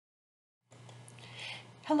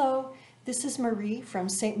Hello, this is Marie from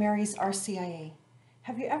St. Mary's RCIA.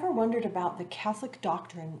 Have you ever wondered about the Catholic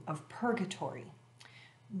doctrine of purgatory?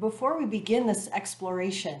 Before we begin this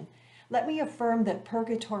exploration, let me affirm that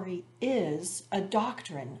purgatory is a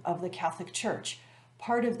doctrine of the Catholic Church,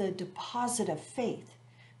 part of the deposit of faith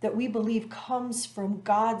that we believe comes from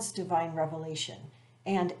God's divine revelation,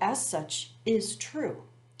 and as such is true.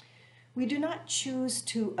 We do not choose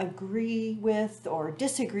to agree with or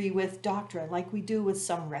disagree with doctrine like we do with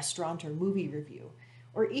some restaurant or movie review,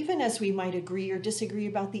 or even as we might agree or disagree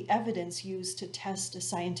about the evidence used to test a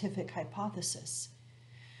scientific hypothesis.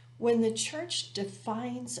 When the Church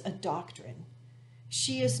defines a doctrine,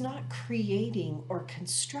 she is not creating or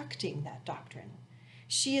constructing that doctrine.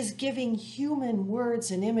 She is giving human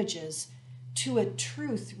words and images to a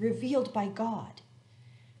truth revealed by God.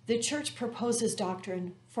 The Church proposes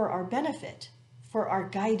doctrine for our benefit, for our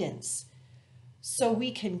guidance, so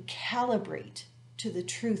we can calibrate to the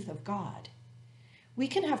truth of God. We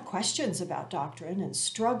can have questions about doctrine and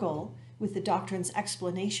struggle with the doctrine's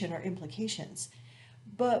explanation or implications,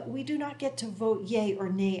 but we do not get to vote yea or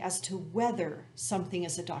nay as to whether something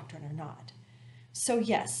is a doctrine or not. So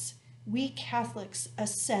yes, we Catholics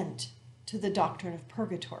assent to the doctrine of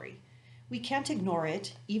purgatory. We can't ignore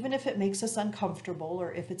it, even if it makes us uncomfortable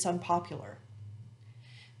or if it's unpopular.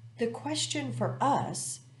 The question for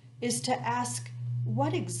us is to ask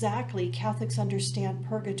what exactly Catholics understand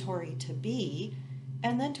purgatory to be,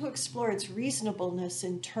 and then to explore its reasonableness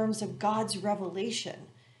in terms of God's revelation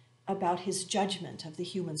about his judgment of the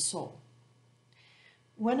human soul.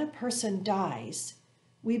 When a person dies,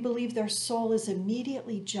 we believe their soul is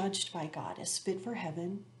immediately judged by God as fit for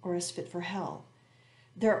heaven or as fit for hell.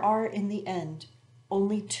 There are, in the end,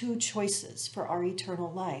 only two choices for our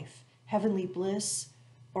eternal life: heavenly bliss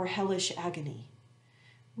or hellish agony.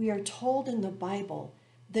 We are told in the Bible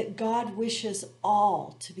that God wishes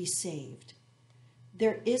all to be saved.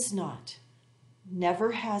 There is not,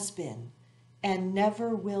 never has been, and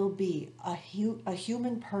never will be a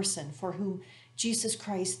human person for whom Jesus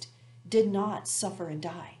Christ did not suffer and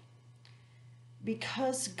die.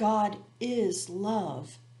 Because God is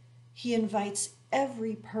love, he invites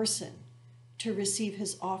every person to receive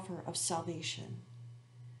his offer of salvation.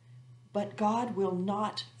 But God will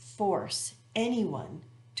not force anyone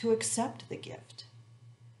to accept the gift.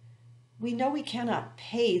 We know we cannot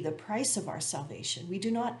pay the price of our salvation. We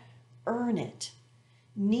do not earn it.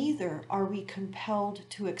 Neither are we compelled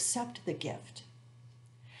to accept the gift.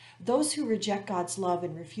 Those who reject God's love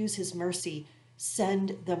and refuse his mercy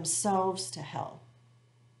send themselves to hell.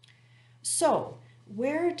 So,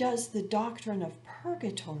 where does the doctrine of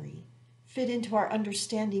purgatory fit into our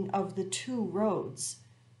understanding of the two roads,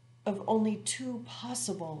 of only two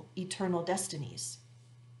possible eternal destinies?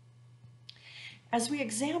 As we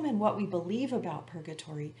examine what we believe about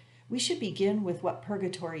purgatory, we should begin with what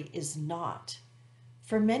purgatory is not.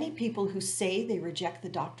 For many people who say they reject the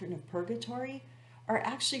doctrine of purgatory are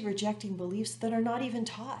actually rejecting beliefs that are not even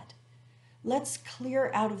taught. Let's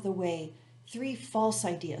clear out of the way three false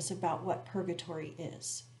ideas about what purgatory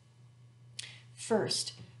is.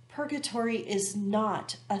 First, purgatory is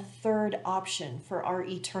not a third option for our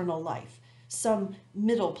eternal life, some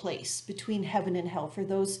middle place between heaven and hell for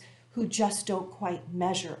those who just don't quite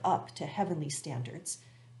measure up to heavenly standards,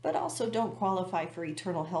 but also don't qualify for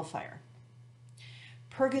eternal hellfire.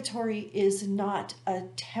 Purgatory is not a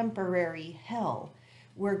temporary hell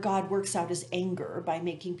where God works out his anger by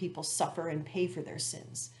making people suffer and pay for their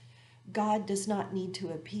sins. God does not need to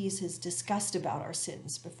appease his disgust about our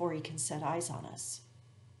sins before he can set eyes on us.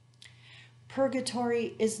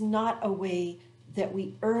 Purgatory is not a way that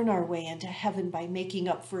we earn our way into heaven by making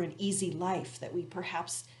up for an easy life that we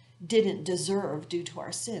perhaps didn't deserve due to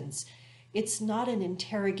our sins. It's not an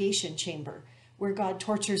interrogation chamber where God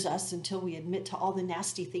tortures us until we admit to all the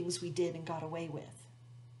nasty things we did and got away with.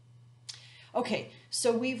 Okay,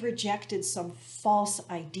 so we've rejected some false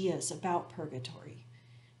ideas about purgatory.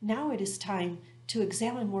 Now it is time to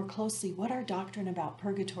examine more closely what our doctrine about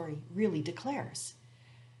purgatory really declares.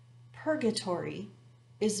 Purgatory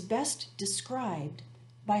is best described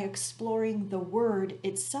by exploring the word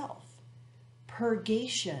itself.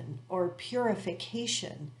 Purgation or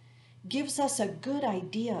purification gives us a good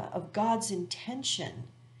idea of God's intention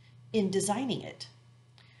in designing it.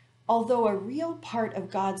 Although a real part of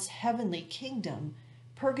God's heavenly kingdom,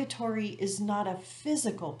 purgatory is not a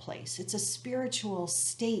physical place. It's a spiritual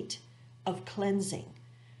state of cleansing,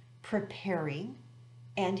 preparing,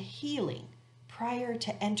 and healing prior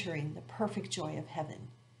to entering the perfect joy of heaven.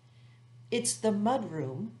 It's the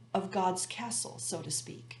mudroom of God's castle, so to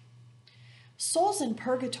speak. Souls in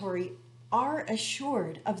purgatory are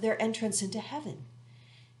assured of their entrance into heaven.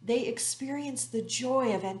 They experience the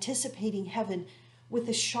joy of anticipating heaven with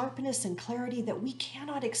a sharpness and clarity that we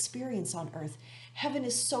cannot experience on earth. Heaven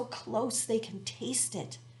is so close they can taste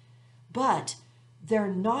it, but they're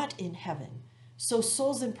not in heaven. So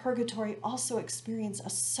souls in purgatory also experience a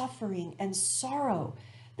suffering and sorrow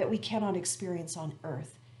that we cannot experience on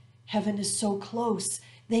earth. Heaven is so close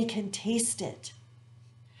they can taste it.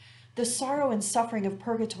 The sorrow and suffering of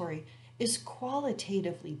purgatory is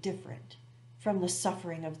qualitatively different from the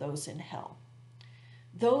suffering of those in hell.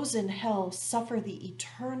 Those in hell suffer the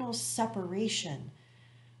eternal separation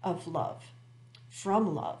of love, from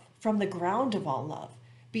the ground of all love,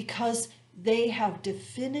 because they have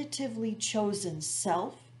definitively chosen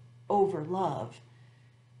self over love.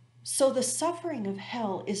 So the suffering of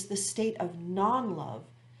hell is the state of non-love,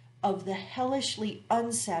 of the hellishly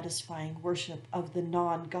unsatisfying worship of the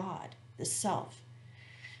non-God, the self.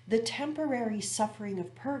 The temporary suffering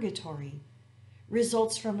of purgatory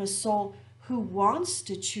results from a soul who wants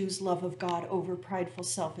to choose love of God over prideful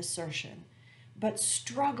self-assertion, but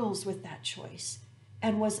struggles with that choice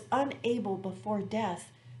and was unable before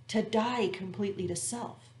death to die completely to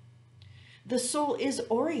self. The soul is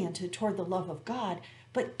oriented toward the love of God,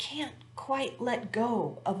 but can't quite let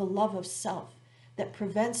go of a love of self that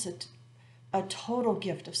prevents a total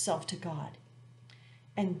gift of self to God.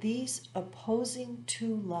 And these opposing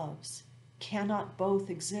two loves cannot both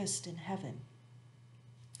exist in heaven.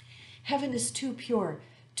 Heaven is too pure,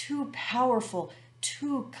 too powerful,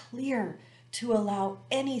 too clear to allow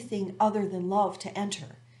anything other than love to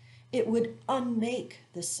enter. It would unmake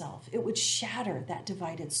the self. It would shatter that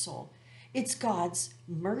divided soul. It's God's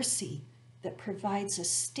mercy that provides a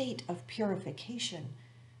state of purification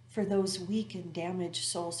for those weak and damaged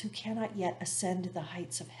souls who cannot yet ascend to the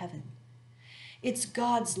heights of heaven. It's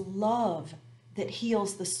God's love that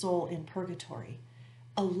heals the soul in purgatory,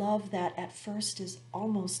 a love that at first is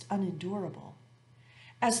almost unendurable.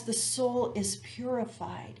 As the soul is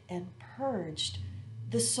purified and purged,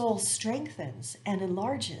 the soul strengthens and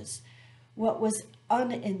enlarges. What was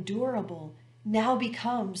unendurable now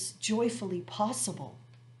becomes joyfully possible.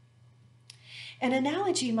 An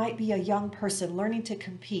analogy might be a young person learning to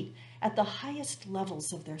compete at the highest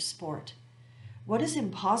levels of their sport. What is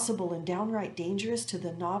impossible and downright dangerous to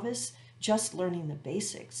the novice just learning the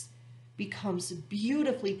basics becomes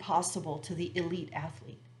beautifully possible to the elite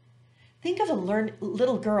athlete. Think of a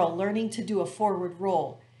little girl learning to do a forward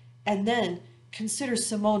roll, and then consider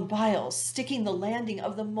Simone Biles sticking the landing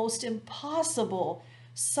of the most impossible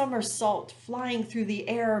somersault flying through the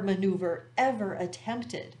air maneuver ever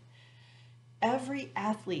attempted. Every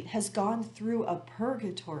athlete has gone through a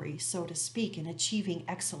purgatory, so to speak, in achieving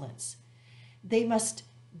excellence. They must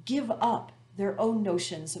give up their own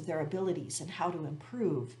notions of their abilities and how to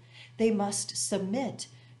improve. They must submit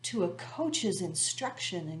to a coach's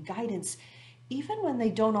instruction and guidance, even when they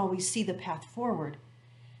don't always see the path forward.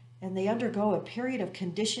 And they undergo a period of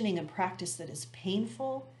conditioning and practice that is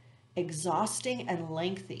painful, exhausting, and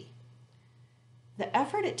lengthy. The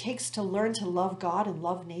effort it takes to learn to love God and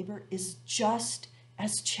love neighbor is just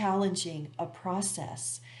as challenging a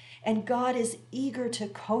process. And God is eager to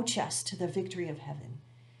coach us to the victory of heaven.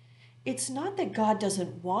 It's not that God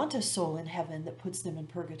doesn't want a soul in heaven that puts them in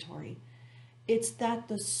purgatory. It's that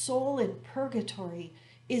the soul in purgatory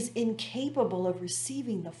is incapable of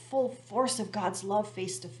receiving the full force of God's love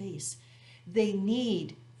face to face. They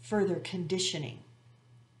need further conditioning.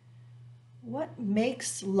 What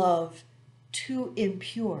makes love too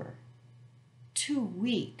impure, too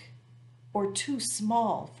weak, or too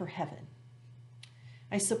small for heaven?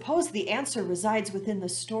 I suppose the answer resides within the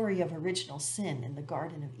story of original sin in the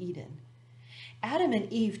Garden of Eden. Adam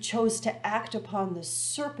and Eve chose to act upon the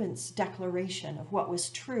serpent's declaration of what was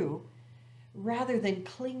true rather than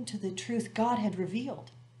cling to the truth God had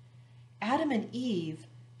revealed. Adam and Eve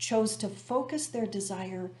chose to focus their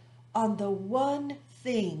desire on the one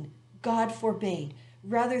thing God forbade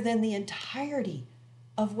rather than the entirety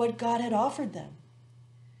of what God had offered them.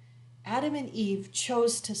 Adam and Eve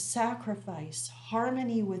chose to sacrifice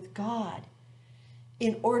harmony with God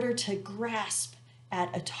in order to grasp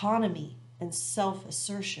at autonomy and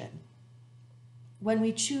self-assertion. When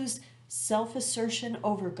we choose self-assertion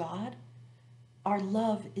over God, our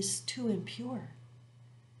love is too impure.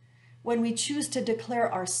 When we choose to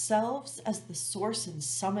declare ourselves as the source and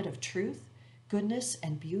summit of truth, goodness,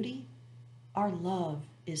 and beauty, our love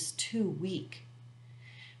is too weak.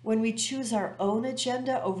 When we choose our own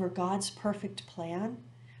agenda over God's perfect plan,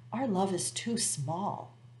 our love is too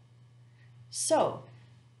small. So,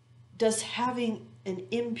 does having an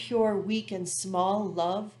impure, weak, and small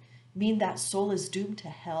love mean that soul is doomed to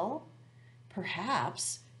hell?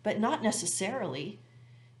 Perhaps, but not necessarily.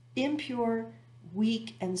 Impure,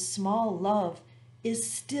 weak, and small love is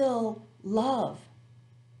still love.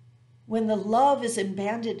 When the love is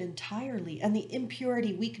abandoned entirely and the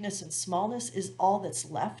impurity, weakness, and smallness is all that's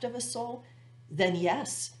left of a soul, then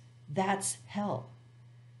yes, that's hell.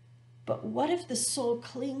 But what if the soul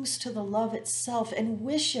clings to the love itself and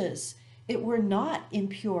wishes it were not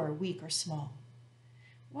impure, weak, or small?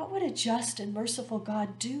 What would a just and merciful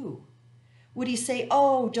God do? Would he say,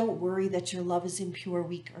 oh, don't worry that your love is impure,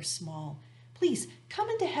 weak, or small. Please come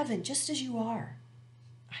into heaven just as you are?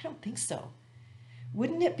 I don't think so.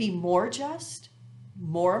 Wouldn't it be more just,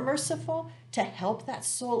 more merciful to help that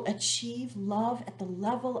soul achieve love at the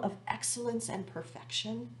level of excellence and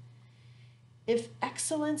perfection? If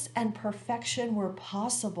excellence and perfection were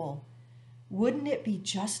possible, wouldn't it be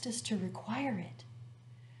justice to require it?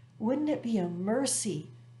 Wouldn't it be a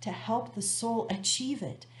mercy to help the soul achieve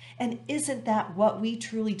it? And isn't that what we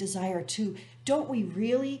truly desire too? Don't we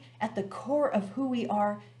really, at the core of who we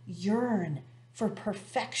are, yearn for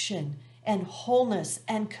perfection and wholeness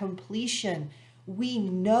and completion? We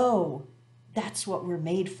know that's what we're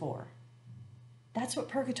made for. That's what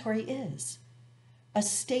purgatory is. A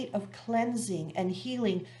state of cleansing and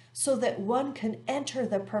healing so that one can enter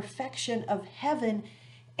the perfection of heaven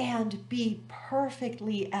and be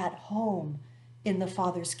perfectly at home in the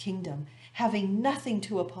Father's kingdom, having nothing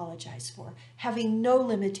to apologize for, having no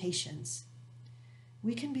limitations.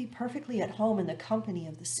 We can be perfectly at home in the company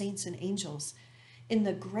of the saints and angels, in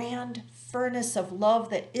the grand furnace of love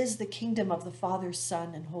that is the kingdom of the Father,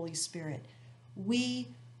 Son, and Holy Spirit.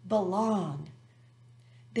 We belong.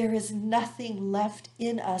 There is nothing left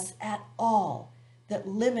in us at all that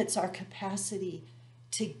limits our capacity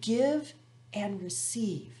to give and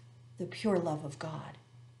receive the pure love of God.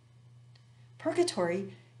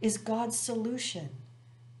 Purgatory is God's solution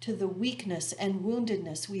to the weakness and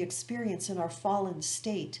woundedness we experience in our fallen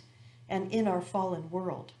state and in our fallen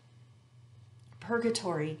world.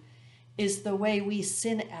 Purgatory is the way we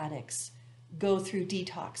sin addicts go through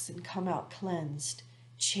detox and come out cleansed,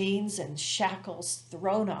 chains and shackles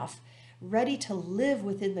thrown off, ready to live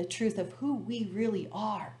within the truth of who we really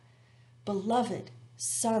are, beloved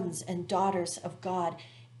sons and daughters of God,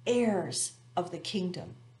 heirs of the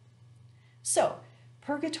kingdom. So,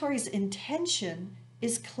 purgatory's intention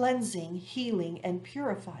is cleansing, healing, and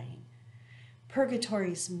purifying.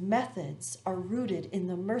 Purgatory's methods are rooted in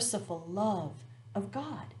the merciful love of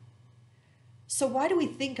God. So why do we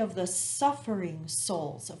think of the suffering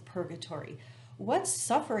souls of purgatory? What's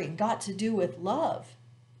suffering got to do with love?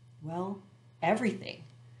 Well, everything.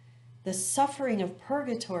 The suffering of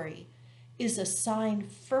purgatory is a sign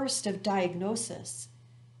first of diagnosis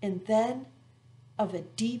and then of a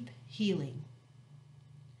deep healing.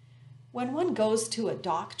 When one goes to a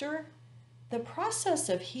doctor, the process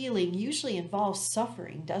of healing usually involves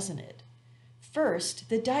suffering, doesn't it? First,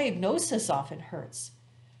 the diagnosis often hurts.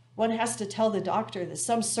 One has to tell the doctor that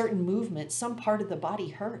some certain movement, some part of the body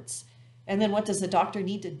hurts. And then what does the doctor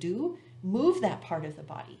need to do? Move that part of the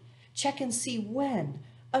body. Check and see when,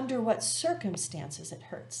 under what circumstances it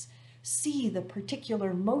hurts. See the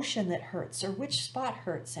particular motion that hurts or which spot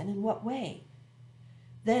hurts and in what way.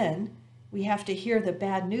 Then we have to hear the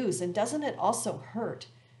bad news, and doesn't it also hurt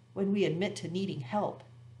when we admit to needing help?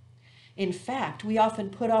 In fact, we often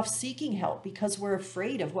put off seeking help because we're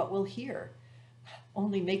afraid of what we'll hear,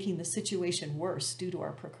 only making the situation worse due to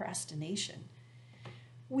our procrastination.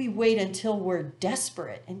 We wait until we're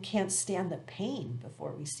desperate and can't stand the pain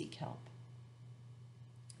before we seek help.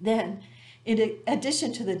 Then, in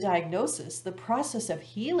addition to the diagnosis, the process of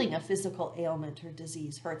healing a physical ailment or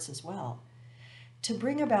disease hurts as well. To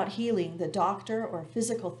bring about healing, the doctor or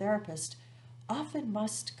physical therapist often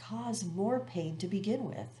must cause more pain to begin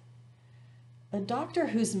with. A doctor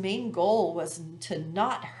whose main goal was to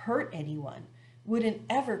not hurt anyone wouldn't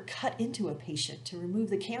ever cut into a patient to remove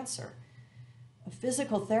the cancer. A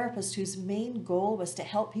physical therapist whose main goal was to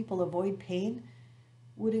help people avoid pain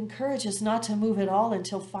would encourage us not to move at all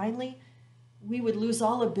until finally we would lose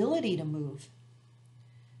all ability to move.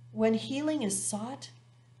 When healing is sought,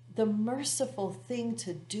 the merciful thing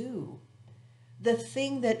to do, the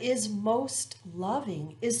thing that is most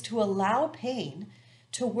loving, is to allow pain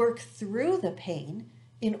to work through the pain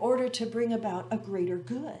in order to bring about a greater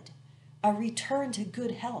good, a return to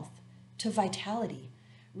good health, to vitality,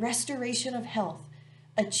 restoration of health,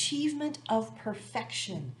 achievement of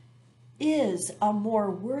perfection is a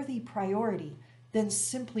more worthy priority than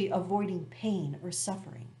simply avoiding pain or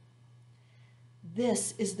suffering.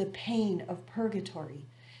 This is the pain of purgatory.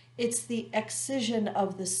 It's the excision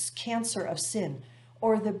of the cancer of sin,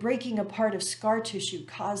 or the breaking apart of scar tissue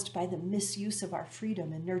caused by the misuse of our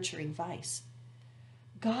freedom and nurturing vice.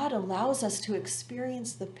 God allows us to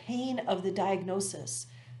experience the pain of the diagnosis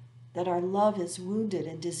that our love is wounded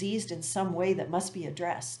and diseased in some way that must be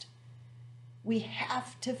addressed. We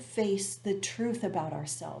have to face the truth about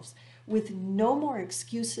ourselves with no more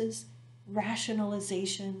excuses,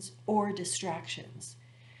 rationalizations, or distractions.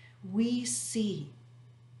 We see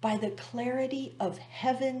by the clarity of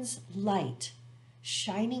heaven's light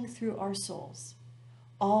shining through our souls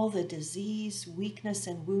all the disease, weakness,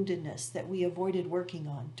 and woundedness that we avoided working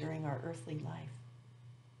on during our earthly life.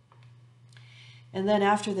 And then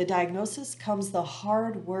after the diagnosis comes the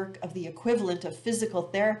hard work of the equivalent of physical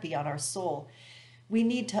therapy on our soul. We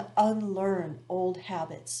need to unlearn old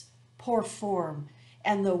habits, poor form,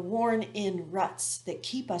 and the worn-in ruts that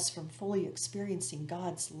keep us from fully experiencing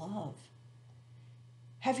God's love.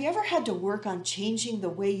 Have you ever had to work on changing the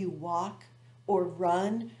way you walk or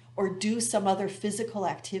run or do some other physical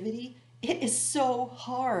activity? It is so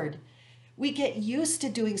hard. We get used to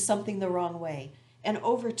doing something the wrong way, and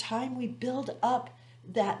over time we build up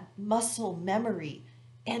that muscle memory.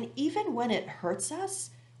 And even when it hurts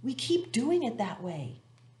us, we keep doing it that way.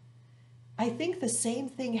 I think the same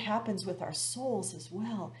thing happens with our souls as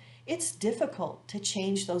well. It's difficult to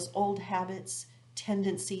change those old habits,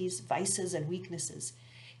 tendencies, vices, and weaknesses,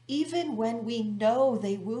 even when we know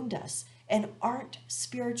they wound us and aren't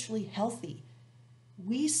spiritually healthy.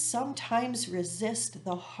 We sometimes resist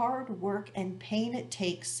the hard work and pain it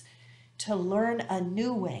takes to learn a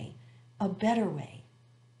new way, a better way.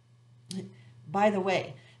 By the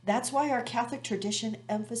way, that's why our Catholic tradition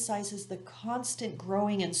emphasizes the constant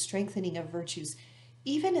growing and strengthening of virtues,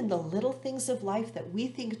 even in the little things of life that we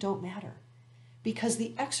think don't matter, because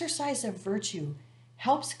the exercise of virtue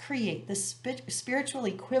helps create the spiritual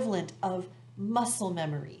equivalent of muscle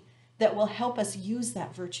memory that will help us use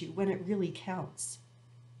that virtue when it really counts.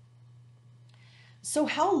 So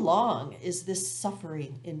how long is this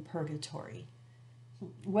suffering in purgatory?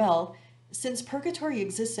 Well, since purgatory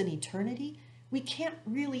exists in eternity, we can't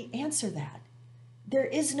really answer that. There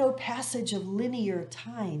is no passage of linear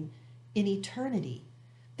time in eternity.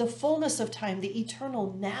 The fullness of time, the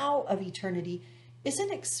eternal now of eternity,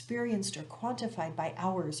 isn't experienced or quantified by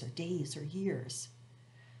hours or days or years.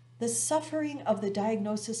 The suffering of the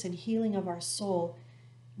diagnosis and healing of our soul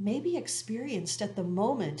may be experienced at the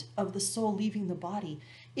moment of the soul leaving the body,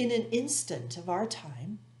 in an instant of our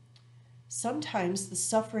time. Sometimes the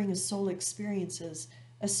suffering a soul experiences,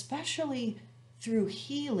 especially through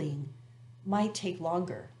healing, might take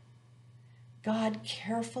longer. God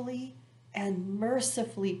carefully and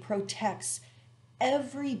mercifully protects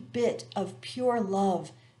every bit of pure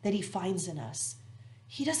love that he finds in us.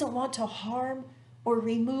 He doesn't want to harm or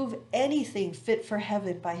remove anything fit for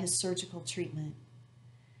heaven by his surgical treatment.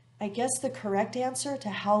 I guess the correct answer to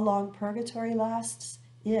how long purgatory lasts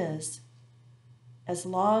is as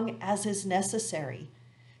long as is necessary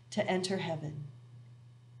to enter heaven.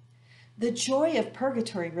 The joy of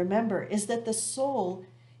purgatory, remember, is that the soul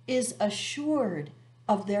is assured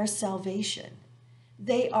of their salvation.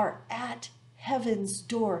 They are at heaven's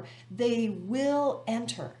door. They will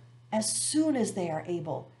enter as soon as they are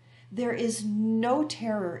able. There is no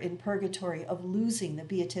terror in purgatory of losing the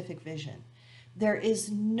beatific vision. There is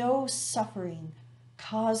no suffering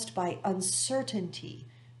caused by uncertainty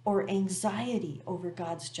or anxiety over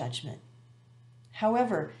God's judgment.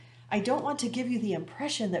 However, I don't want to give you the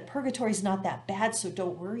impression that purgatory is not that bad, so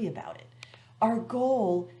don't worry about it. Our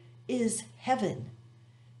goal is heaven.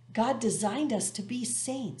 God designed us to be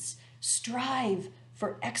saints, strive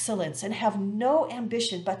for excellence, and have no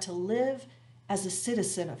ambition but to live as a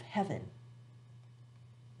citizen of heaven.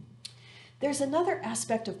 There's another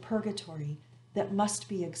aspect of purgatory that must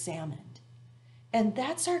be examined, and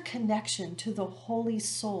that's our connection to the holy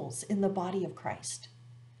souls in the body of Christ.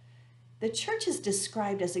 The church is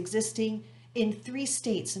described as existing in 3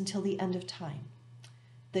 states until the end of time: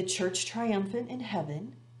 the church triumphant in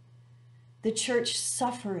heaven, the church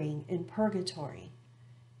suffering in purgatory,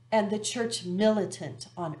 and the church militant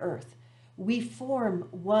on earth. We form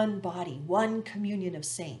one body, one communion of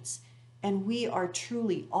saints, and we are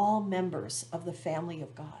truly all members of the family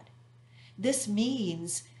of God. This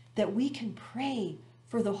means that we can pray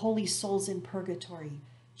for the holy souls in purgatory,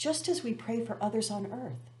 just as we pray for others on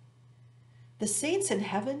earth. The saints in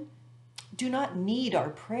heaven do not need our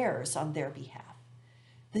prayers on their behalf.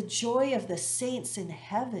 The joy of the saints in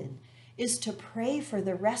heaven is to pray for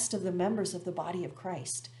the rest of the members of the body of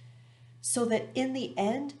Christ, so that in the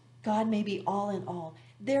end, God may be all in all.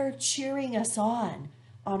 They're cheering us on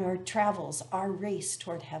our travels, our race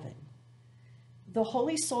toward heaven. The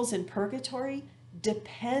holy souls in purgatory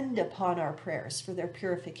depend upon our prayers for their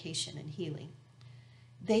purification and healing.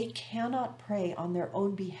 They cannot pray on their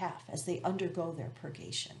own behalf as they undergo their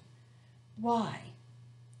purgation. Why?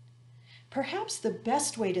 Perhaps the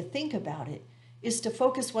best way to think about it is to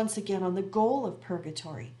focus once again on the goal of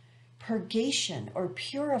purgatory, purgation or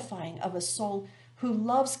purifying of a soul who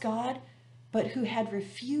loves God, but who had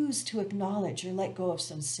refused to acknowledge or let go of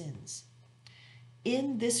some sins.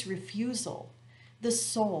 In this refusal, the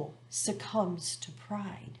soul succumbs to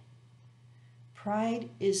pride. Pride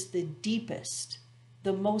is the deepest,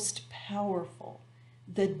 the most powerful,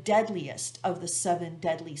 the deadliest of the 7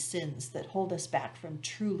 deadly sins that hold us back from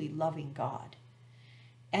truly loving God.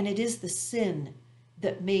 And it is the sin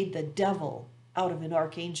that made the devil out of an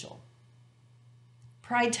archangel.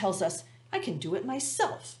 Pride tells us, I can do it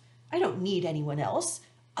myself. I don't need anyone else.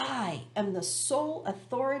 I am the sole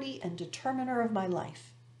authority and determiner of my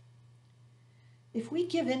life. If we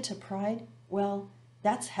give in to pride, well,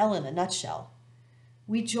 that's hell in a nutshell.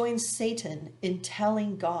 We join Satan in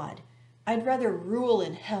telling God, I'd rather rule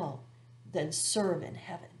in hell than serve in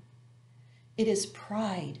heaven. It is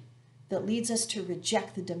pride that leads us to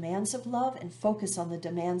reject the demands of love and focus on the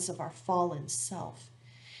demands of our fallen self.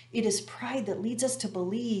 It is pride that leads us to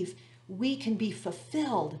believe we can be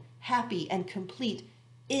fulfilled, happy, and complete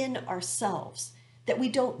in ourselves, that we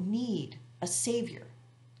don't need a savior.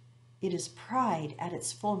 It is pride at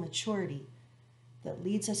its full maturity that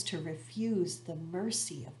leads us to refuse the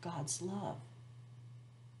mercy of God's love.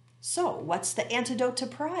 So, what's the antidote to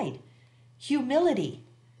pride? Humility.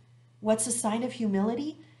 What's a sign of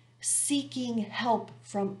humility? Seeking help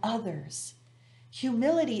from others.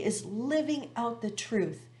 Humility is living out the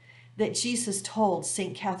truth that Jesus told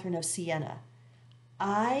St. Catherine of Siena.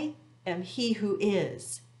 I am he who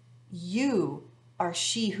is. You are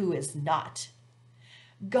she who is not.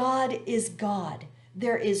 God is God.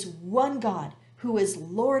 There is one God who is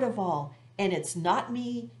Lord of all, and it's not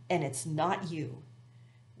me and it's not you.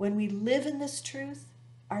 When we live in this truth,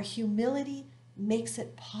 our humility makes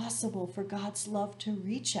it possible for God's love to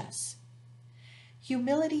reach us.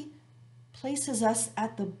 Humility places us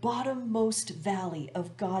at the bottommost valley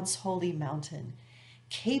of God's holy mountain,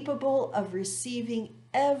 capable of receiving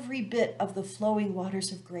every bit of the flowing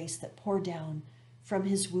waters of grace that pour down from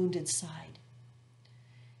his wounded side.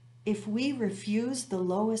 If we refuse the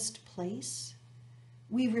lowest place,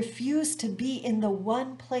 we refuse to be in the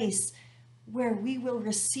one place where we will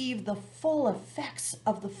receive the full effects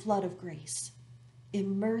of the flood of grace,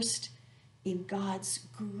 immersed in God's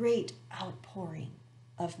great outpouring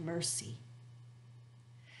of mercy.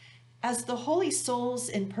 As the holy souls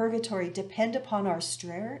in purgatory depend upon our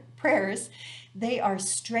prayers, they are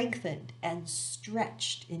strengthened and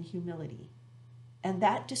stretched in humility. And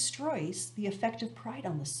that destroys the effect of pride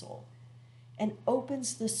on the soul and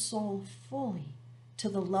opens the soul fully to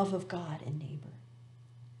the love of God and neighbor.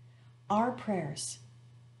 Our prayers,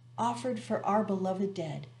 offered for our beloved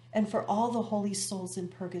dead and for all the holy souls in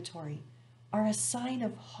purgatory, are a sign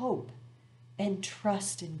of hope and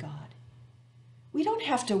trust in God. We don't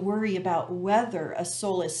have to worry about whether a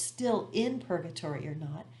soul is still in purgatory or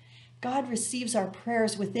not. God receives our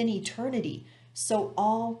prayers within eternity, so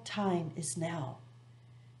all time is now.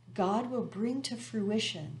 God will bring to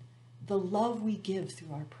fruition the love we give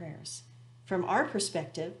through our prayers. From our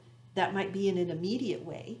perspective, that might be in an immediate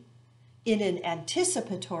way, in an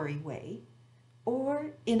anticipatory way,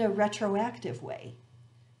 or in a retroactive way.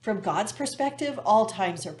 From God's perspective, all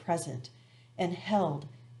times are present and held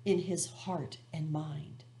in his heart and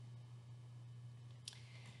mind.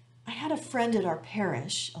 I had a friend at our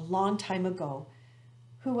parish a long time ago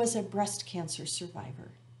who was a breast cancer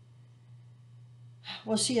survivor.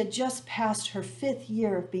 Well, she had just passed her 5th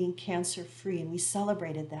year of being cancer-free, and we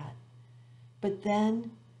celebrated that. But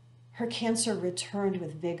then her cancer returned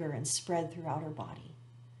with vigor and spread throughout her body.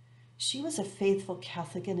 She was a faithful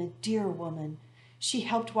Catholic and a dear woman. She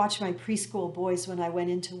helped watch my preschool boys when I went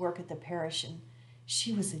into work at the parish, and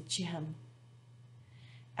she was a gem.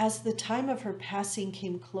 As the time of her passing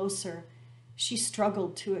came closer, she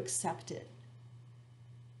struggled to accept it.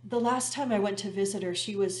 The last time I went to visit her,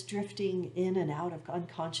 she was drifting in and out of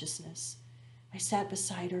unconsciousness. I sat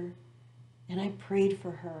beside her and I prayed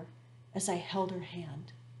for her as I held her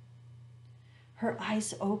hand. Her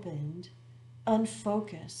eyes opened,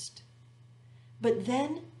 unfocused, but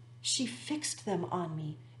then she fixed them on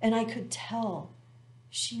me, and I could tell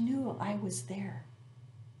she knew I was there.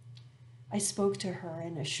 I spoke to her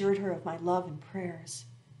and assured her of my love and prayers.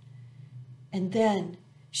 And then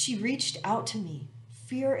she reached out to me,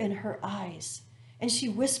 fear in her eyes, and she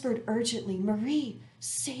whispered urgently, "Marie,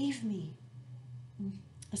 save me."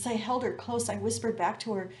 As I held her close, I whispered back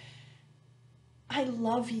to her, "I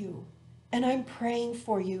love you, and I'm praying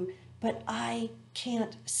for you, but I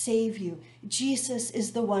can't save you. Jesus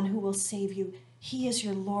is the one who will save you. He is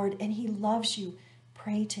your Lord and he loves you.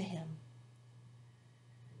 Pray to him.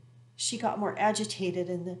 She got more agitated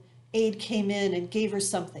and the aide came in and gave her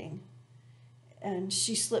something. And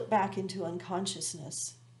she slipped back into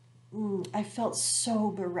unconsciousness. I felt so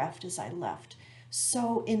bereft as I left,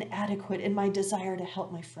 so inadequate in my desire to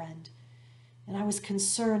help my friend. And I was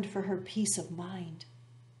concerned for her peace of mind.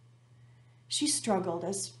 She struggled,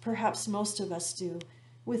 as perhaps most of us do,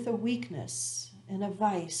 with a weakness and a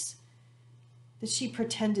vice that she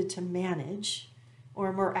pretended to manage,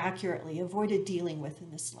 or more accurately, avoided dealing with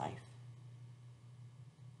in this life.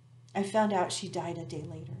 I found out she died a day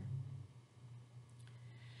later.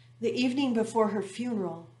 The evening before her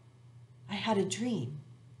funeral, I had a dream.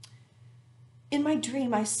 In my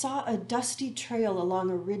dream, I saw a dusty trail along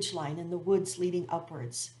a ridgeline in the woods leading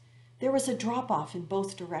upwards. There was a drop-off in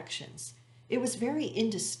both directions. It was very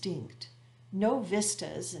indistinct. No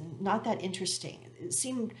vistas and not that interesting. It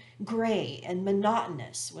seemed gray and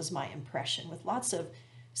monotonous was my impression, with lots of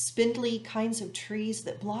spindly kinds of trees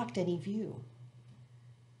that blocked any view.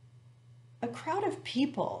 A crowd of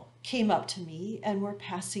people came up to me and were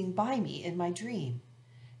passing by me in my dream.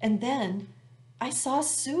 And then I saw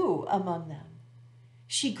Sue among them.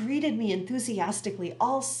 She greeted me enthusiastically,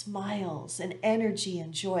 all smiles and energy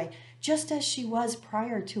and joy, just as she was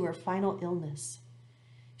prior to her final illness.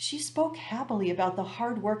 She spoke happily about the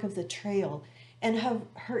hard work of the trail and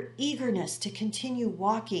her eagerness to continue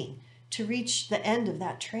walking to reach the end of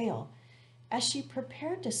that trail. As she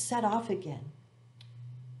prepared to set off again,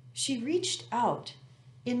 she reached out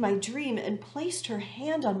in my dream and placed her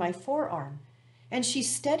hand on my forearm, and she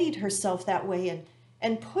steadied herself that way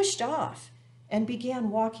and pushed off and began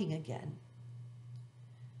walking again.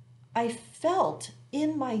 I felt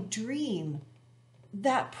in my dream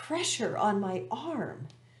that pressure on my arm,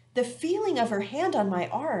 the feeling of her hand on my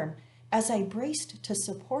arm as I braced to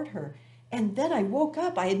support her. And then I woke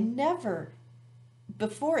up. I had never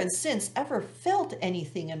before and since ever felt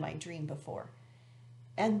anything in my dream before.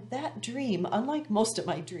 And that dream, unlike most of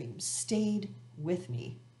my dreams, stayed with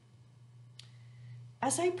me.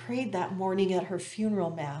 As I prayed that morning at her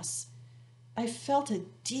funeral mass, I felt a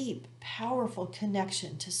deep, powerful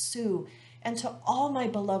connection to Sue and to all my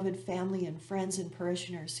beloved family and friends and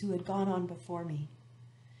parishioners who had gone on before me.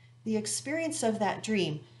 The experience of that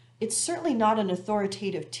dream, it's certainly not an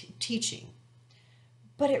authoritative teaching,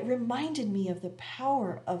 but it reminded me of the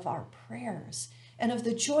power of our prayers and of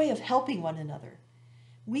the joy of helping one another.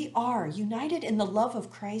 We are, united in the love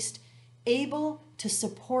of Christ, able to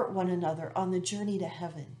support one another on the journey to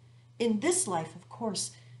heaven, in this life, of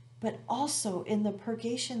course, but also in the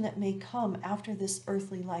purgation that may come after this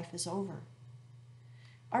earthly life is over.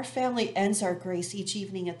 Our family ends our grace each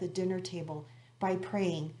evening at the dinner table by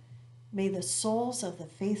praying, "May the souls of the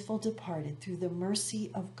faithful departed through the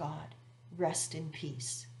mercy of God rest in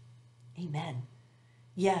peace." Amen.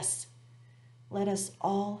 Yes, let us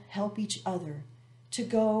all help each other to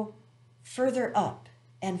go further up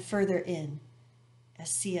and further in, as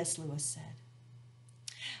C.S. Lewis said.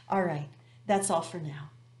 All right, that's all for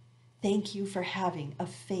now. Thank you for having a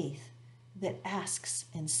faith that asks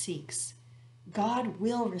and seeks. God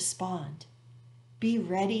will respond. Be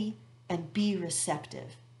ready and be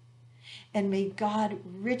receptive. And may God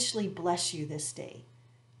richly bless you this day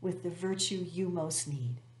with the virtue you most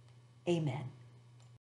need. Amen.